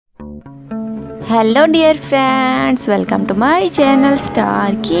Hello dear friends, welcome to my channel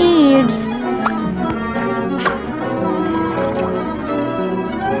Star Kids.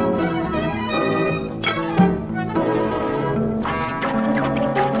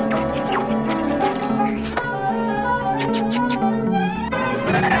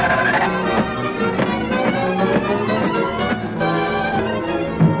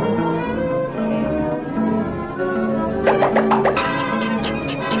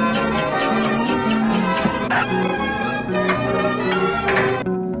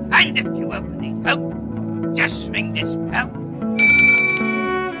 And if you open the coat, just ring this bell.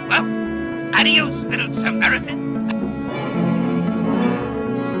 Well, adios, little Samaritan.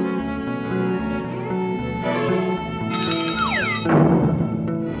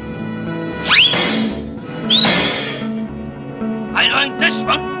 I learned this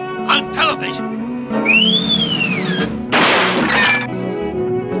one on television.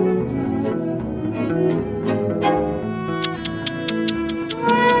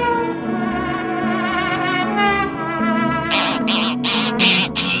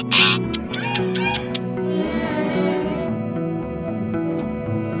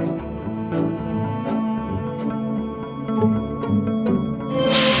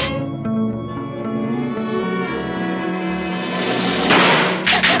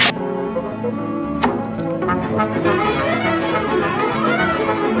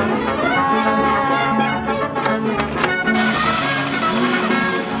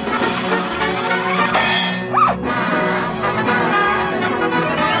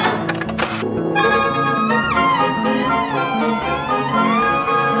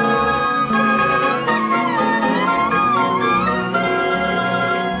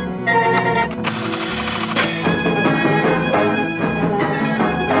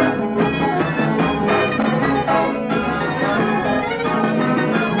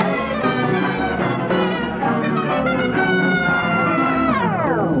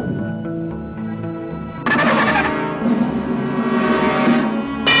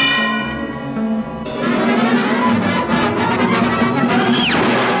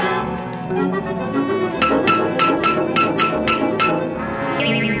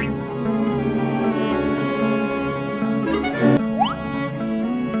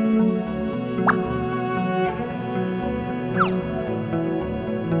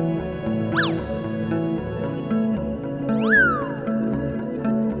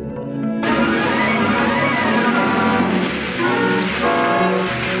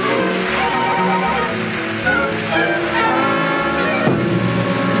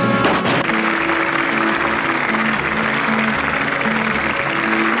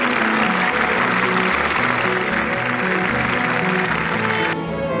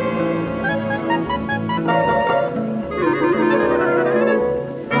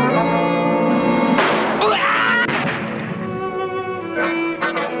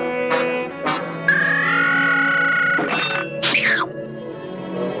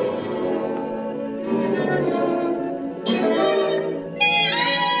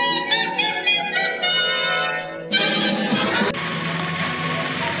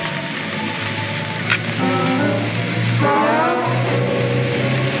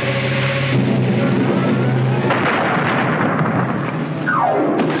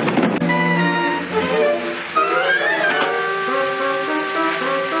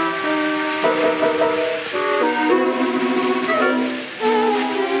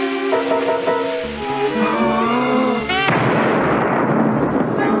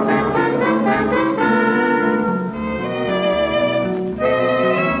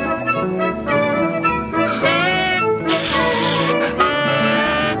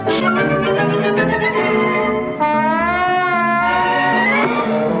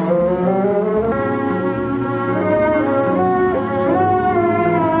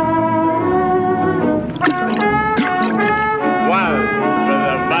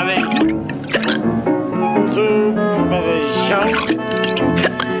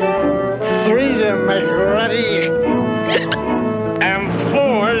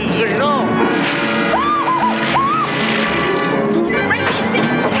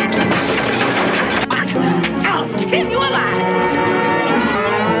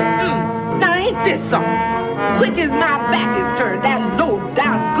 Quick as my back is turned, that low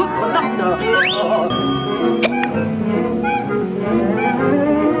down good for nothing.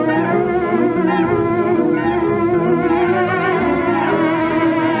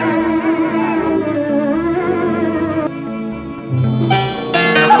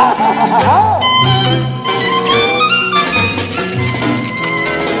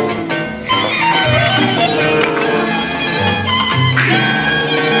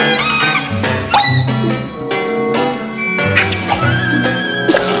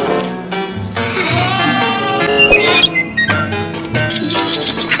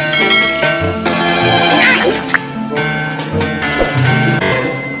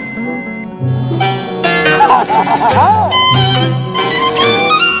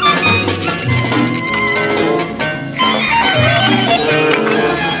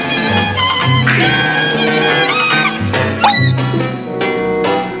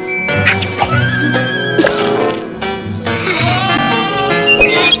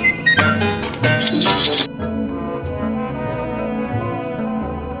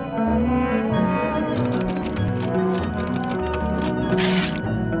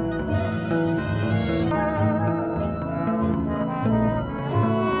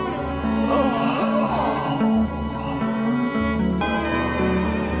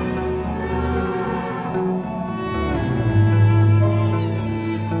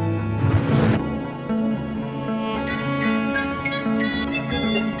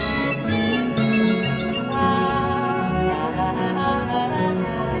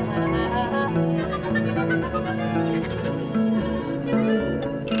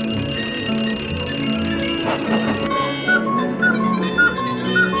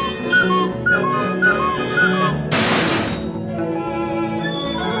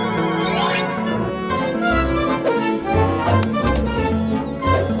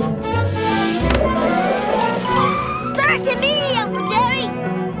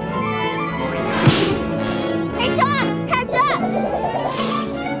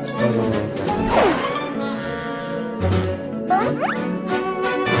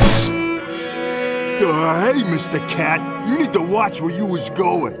 Hey, Mr. Cat, you need to watch where you was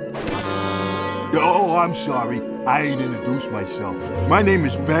going. Oh, I'm sorry. I ain't introduced myself. My name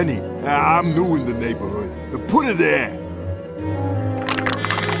is Benny. I'm new in the neighborhood. Put it there.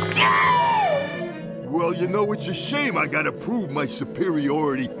 Well, you know, it's a shame I gotta prove my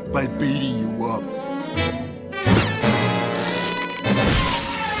superiority by beating you up.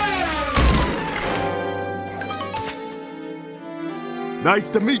 Nice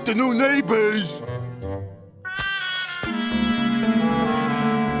to meet the new neighbors.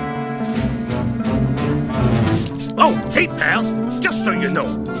 Oh, hey, pal. Just so you know,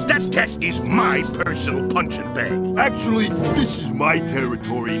 that cat is my personal punching bag. Actually, this is my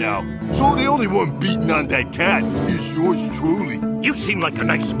territory now. So the only one beating on that cat is yours truly. You seem like a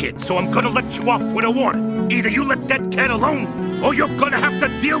nice kid, so I'm gonna let you off with a warning. Either you let that cat alone, or you're gonna have to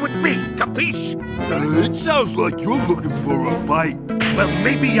deal with me, capiche? It sounds like you're looking for a fight. Well,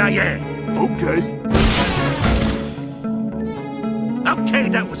 maybe I am. Okay. Okay,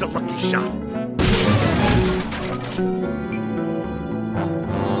 that was a lucky shot.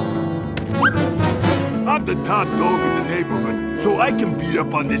 I'm the top dog in the neighborhood, so I can beat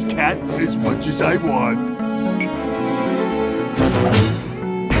up on this cat as much as I want.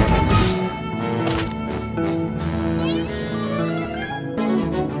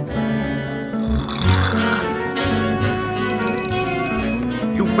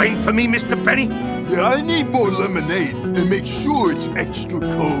 You waiting for me, Mr. Benny? Yeah, I need more lemonade and make sure it's extra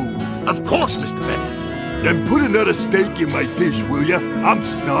cold. Of course, Mr. Benny. Then put another steak in my dish, will ya? I'm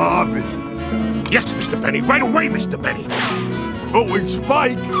starving. Yes, Mr. Benny. Right away, Mr. Benny. Oh, and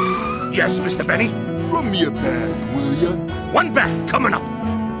Spike. Yes, Mr. Benny. Run me a bath, will ya? One bath coming up.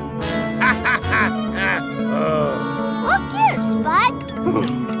 Look here, Spike.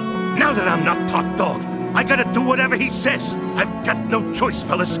 Now that I'm not top dog, I gotta do whatever he says. I've got no choice,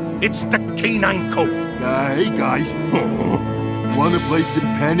 fellas. It's the canine code. Hey, guys. Wanna play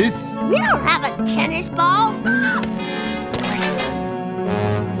some tennis? We don't have a tennis ball.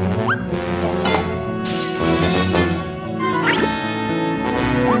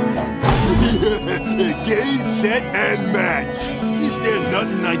 Game, set, and match. Is there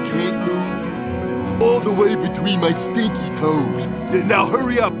nothing I can't do? All the way between my stinky toes. Now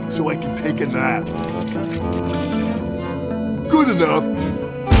hurry up so I can take a nap. Good enough.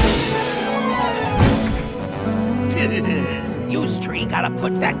 Tree gotta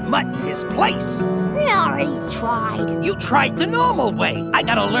put that mutt in his place. We already tried. You tried the normal way. I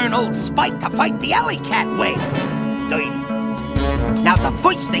gotta learn old Spike to fight the alley cat way. Dirty. Now the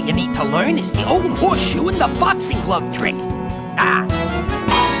first thing you need to learn is the old horseshoe and the boxing glove trick. Ah.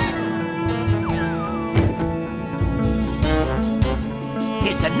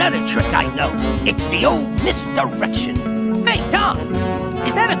 Here's another trick I know. It's the old misdirection. Hey, Tom,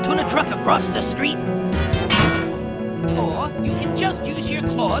 is that a tuna truck across the street? Or you can just use your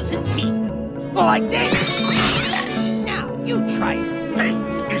claws and teeth. Like this. Now, you try it. Hey,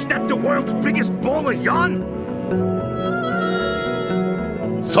 is that the world's biggest ball of yarn?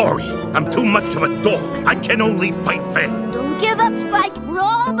 Sorry, I'm too much of a dog. I can only fight fair. Don't give up, Spike. We're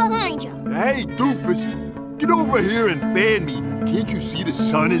all behind you. Hey, doofus. Get over here and fan me. Can't you see the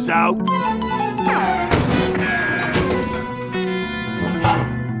sun is out?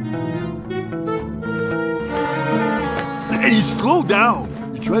 Hey, slow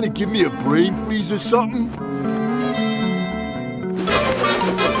down. You trying to give me a brain freeze or something?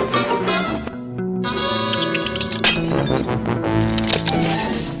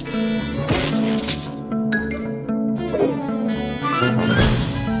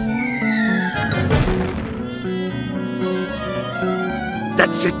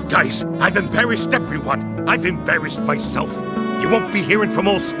 That's it, guys. I've embarrassed everyone. I've embarrassed myself. You won't be hearing from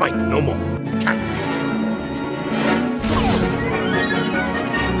old Spike no more. Cat.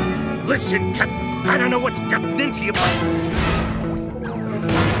 Listen, Cat. I don't know what's gotten into you, but...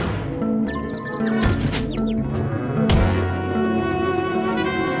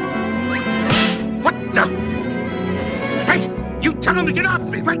 What the? Hey, you tell him to get off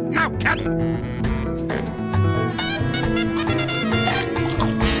me right now, Cat.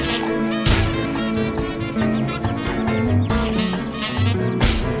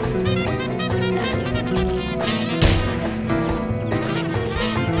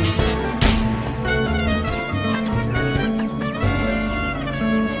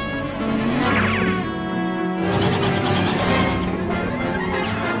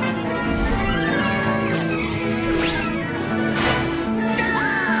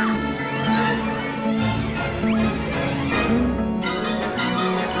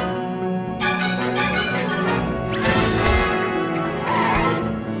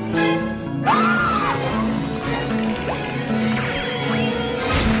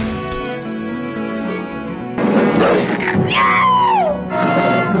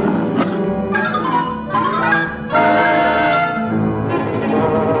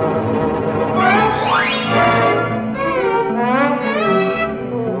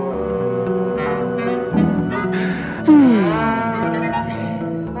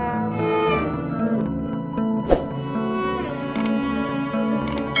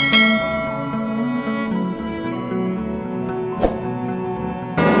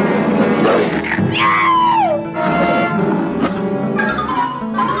 Yeah!